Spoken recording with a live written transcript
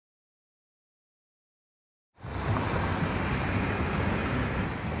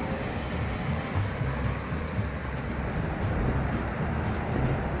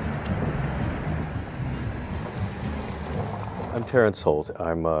I'm Terrence Holt.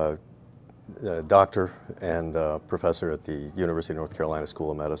 I'm a doctor and professor at the University of North Carolina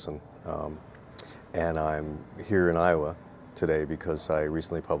School of Medicine. And I'm here in Iowa today because I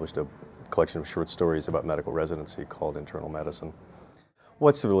recently published a collection of short stories about medical residency called Internal Medicine.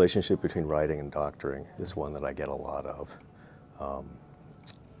 What's the relationship between writing and doctoring is one that I get a lot of.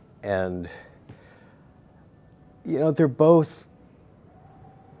 And, you know, they're both,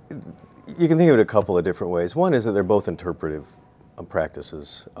 you can think of it a couple of different ways. One is that they're both interpretive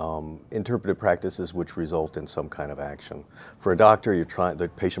practices, interpretive practices which result in some kind of action. For a doctor, the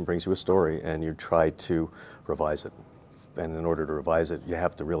patient brings you a story and you try to revise it. And in order to revise it, you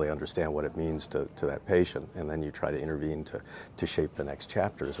have to really understand what it means to that patient, and then you try to intervene to shape the next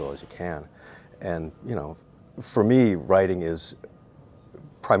chapter as well as you can. And, you know, for me, writing is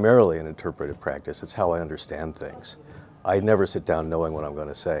primarily an interpretive practice. It's how I understand things. I never sit down knowing what I'm going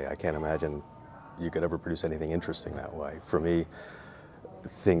to say. I can't imagine you could ever produce anything interesting that way. For me,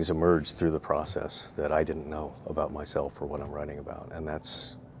 things emerge through the process that I didn't know about myself or what I'm writing about, and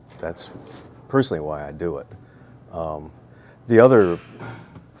that's personally why I do it. The other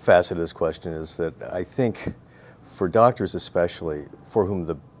facet of this question is that I think for doctors especially, for whom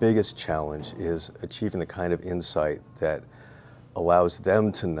the biggest challenge is achieving the kind of insight that allows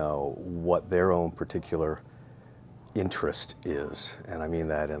them to know what their own particular interest is, and I mean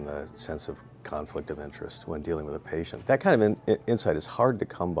that in the sense of conflict of interest when dealing with a patient. That kind of insight is hard to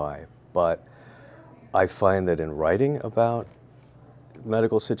come by, but I find that in writing about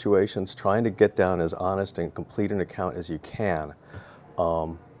medical situations, trying to get down as honest and complete an account as you can,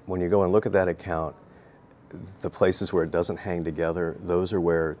 when you go and look at that account, the places where it doesn't hang together, those are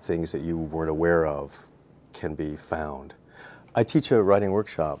where things that you weren't aware of can be found. I teach a writing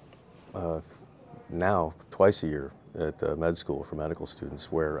workshop now twice a year at the med school for medical students,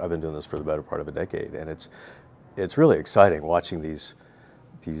 where I've been doing this for the better part of a decade, and it's really exciting watching these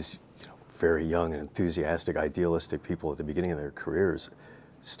you know, very young and enthusiastic, idealistic people at the beginning of their careers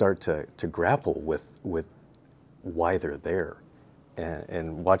start to grapple with why they're there,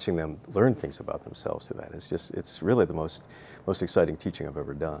 and watching them learn things about themselves through that. It's really the most exciting teaching I've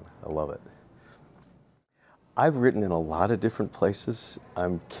ever done. I love it. I've written in a lot of different places.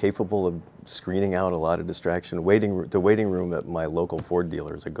 I'm capable of screening out a lot of distraction. The waiting room at my local Ford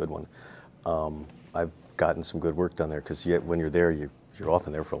dealer is a good one. I've gotten some good work done there because when you're there, you're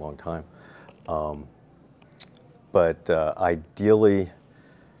often there for a long time. But ideally,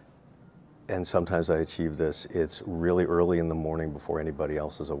 and sometimes I achieve this, it's really early in the morning before anybody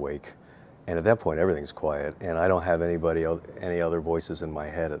else is awake. And at that point, everything's quiet, and I don't have any other voices in my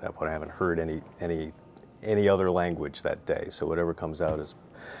head at that point. I haven't heard any other language that day, so whatever comes out is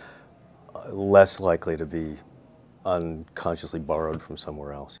less likely to be unconsciously borrowed from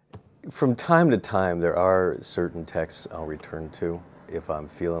somewhere else. From time to time, there are certain texts I'll return to if I'm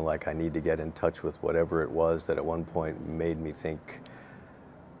feeling like I need to get in touch with whatever it was that at one point made me think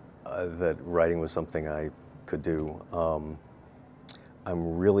that writing was something I could do. I'm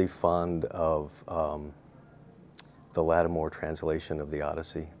really fond of the Lattimore translation of the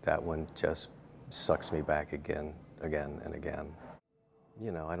Odyssey. That one just sucks me back again and again.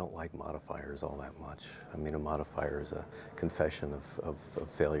 You know, I don't like modifiers all that much. I mean, a modifier is a confession of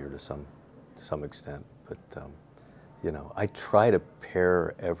failure to some extent, but you know, I try to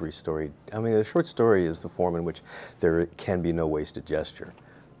pair every story. I mean, a short story is the form in which there can be no wasted gesture.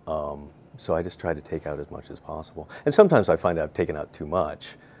 So I just try to take out as much as possible. And sometimes I find I've taken out too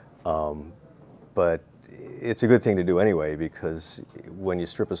much, but it's a good thing to do anyway, because when you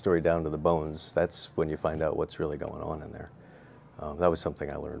strip a story down to the bones, that's when you find out what's really going on in there. That was something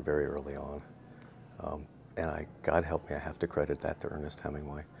I learned very early on. And God help me, I have to credit that to Ernest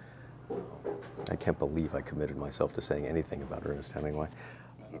Hemingway. I can't believe I committed myself to saying anything about Ernest Hemingway.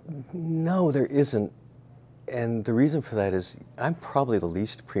 No, there isn't. And the reason for that is I'm probably the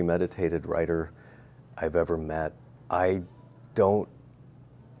least premeditated writer I've ever met. I don't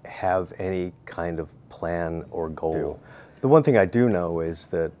have any kind of plan or goal. The one thing I do know is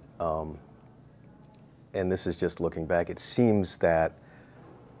that, and this is just looking back, it seems that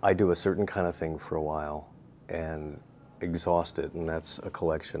I do a certain kind of thing for a while and exhaust it, and that's a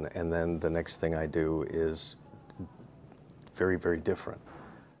collection, and then the next thing I do is very, very different.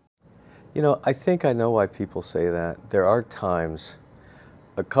 You know, I think I know why people say that. There are times,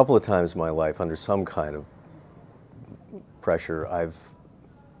 a couple of times in my life, under some kind of pressure, I've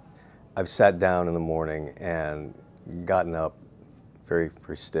sat down in the morning and gotten up very,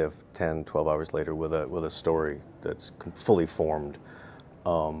 very stiff 10, 12 hours later with a story that's fully formed.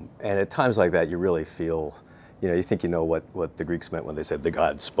 And at times like that, you really feel, you know, you think you know what the Greeks meant when they said the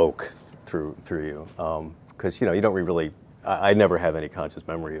God spoke through you. Because, you know, you don't really I never have any conscious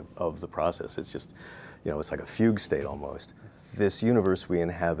memory of the process. It's just, you know, it's like a fugue state almost. This universe we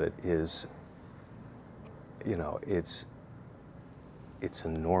inhabit is, you know, it's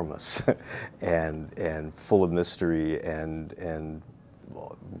enormous and full of mystery and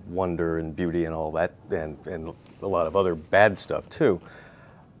wonder and beauty and all that, and a lot of other bad stuff too.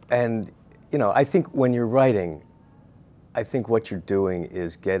 And, you know, I think when you're writing, I think what you're doing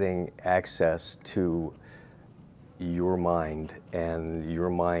is getting access to your mind, and your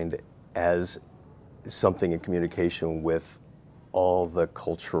mind as something in communication with all the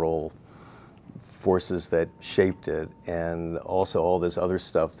cultural forces that shaped it, and also all this other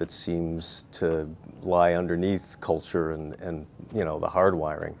stuff that seems to lie underneath culture and you know, the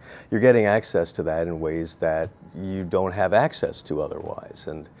hardwiring. You're getting access to that in ways that you don't have access to otherwise.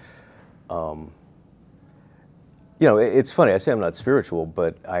 And you know, it's funny, I say I'm not spiritual,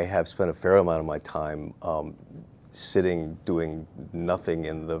 but I have spent a fair amount of my time sitting doing nothing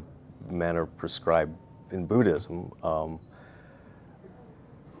in the manner prescribed in Buddhism.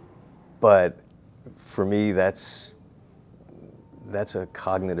 But for me, that's a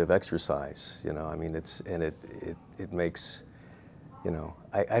cognitive exercise, you know. I mean, it makes, you know,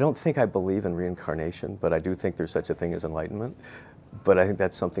 I don't think I believe in reincarnation, but I do think there's such a thing as enlightenment. But I think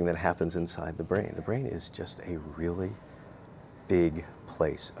that's something that happens inside the brain. The brain is just a really big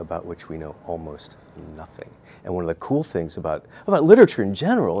place about which we know almost nothing. And one of the cool things about literature in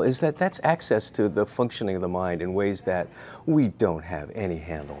general is that that's access to the functioning of the mind in ways that we don't have any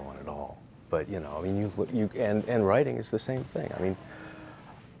handle on at all. But, you know, I mean, and writing is the same thing. I mean,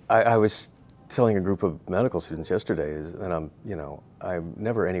 I was telling a group of medical students yesterday that I'm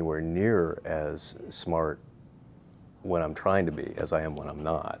never anywhere near as smart when I'm trying to be as I am when I'm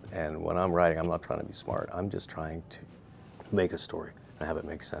not. And when I'm writing, I'm not trying to be smart. I'm just trying to make a story and have it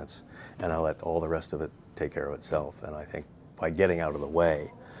make sense. And I let all the rest of it take care of itself. And I think by getting out of the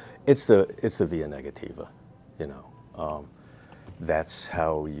way, it's the via negativa, you know. That's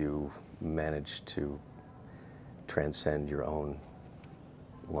how you manage to transcend your own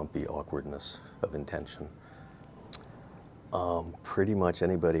lumpy awkwardness of intention. Pretty much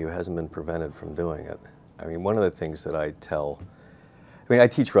anybody who hasn't been prevented from doing it. I mean, one of the things that I tell, I mean, I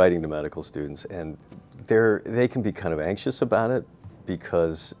teach writing to medical students, and they can be kind of anxious about it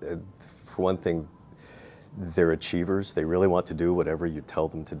because, for one thing, they're achievers. They really want to do whatever you tell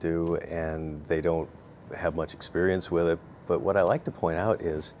them to do, and they don't have much experience with it. But what I like to point out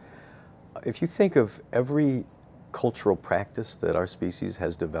is, if you think of every cultural practice that our species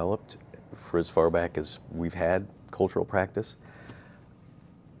has developed for as far back as we've had cultural practice,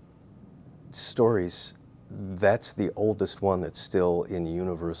 stories, that's the oldest one that's still in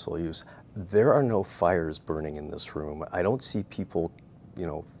universal use. There are no fires burning in this room. I don't see people, you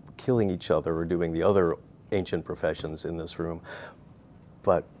know, killing each other or doing the other ancient professions in this room,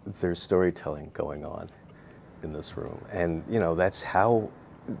 but there's storytelling going on in this room. And, you know, that's how,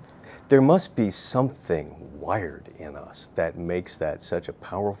 there must be something wired in us that makes that such a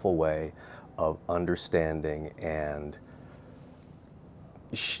powerful way of understanding and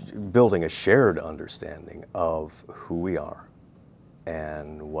building a shared understanding of who we are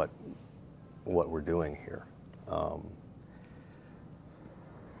and what we're doing here.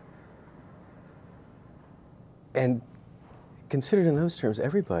 And considered in those terms,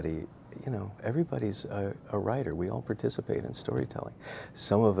 everybody, you know, everybody's a writer. We all participate in storytelling.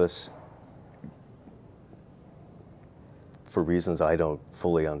 Some of us, for reasons I don't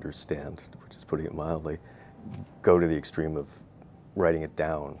fully understand, which is putting it mildly, go to the extreme of writing it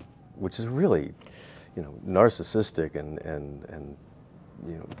down, which is really, you know, narcissistic and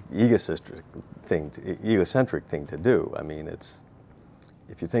you know, egocentric thing to do. I mean, it's,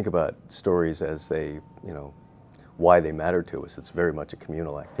 if you think about stories as they, you know, why they matter to us, it's very much a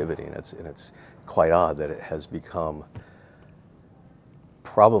communal activity, and it's quite odd that it has become,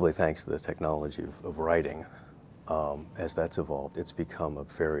 probably thanks to the technology of writing, as that's evolved, it's become a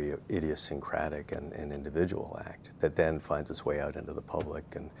very idiosyncratic and individual act that then finds its way out into the public,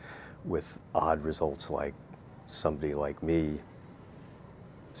 and with odd results like somebody like me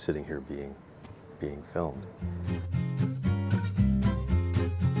sitting here being filmed.